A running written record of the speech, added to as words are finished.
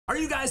Are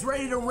you guys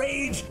ready to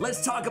rage?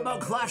 Let's talk about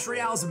Clash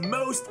Royale's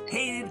most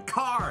hated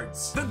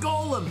cards. The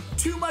Golem,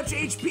 too much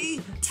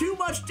HP, too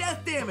much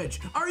death damage.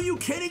 Are you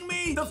kidding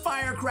me? The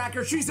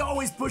Firecracker, she's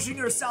always pushing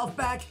herself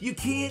back. You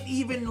can't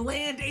even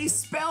land a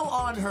spell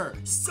on her.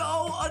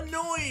 So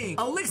annoying.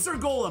 Elixir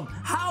Golem,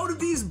 how do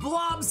these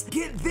blobs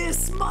get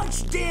this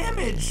much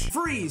damage?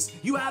 Freeze,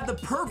 you have the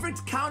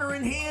perfect counter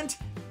in hand.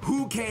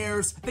 Who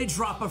cares? They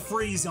drop a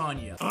freeze on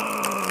you.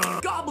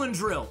 Goblin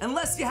Drill.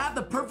 Unless you have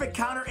the perfect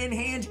counter in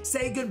hand,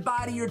 say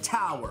goodbye to your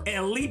tower.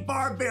 Elite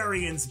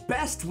Barbarians,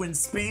 best when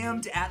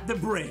spammed at the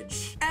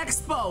bridge.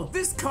 Expo.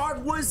 This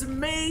card was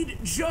made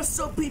just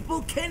so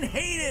people can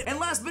hate it. And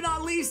last but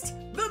not least,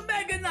 the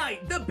Mega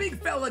Knight. The big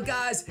fella,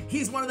 guys.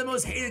 He's one of the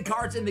most hated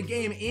cards in the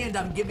game, and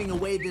I'm giving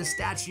away this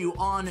statue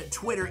on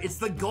Twitter. It's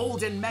the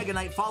Golden Mega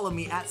Knight. Follow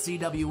me at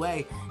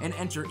CWA and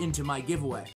enter into my giveaway.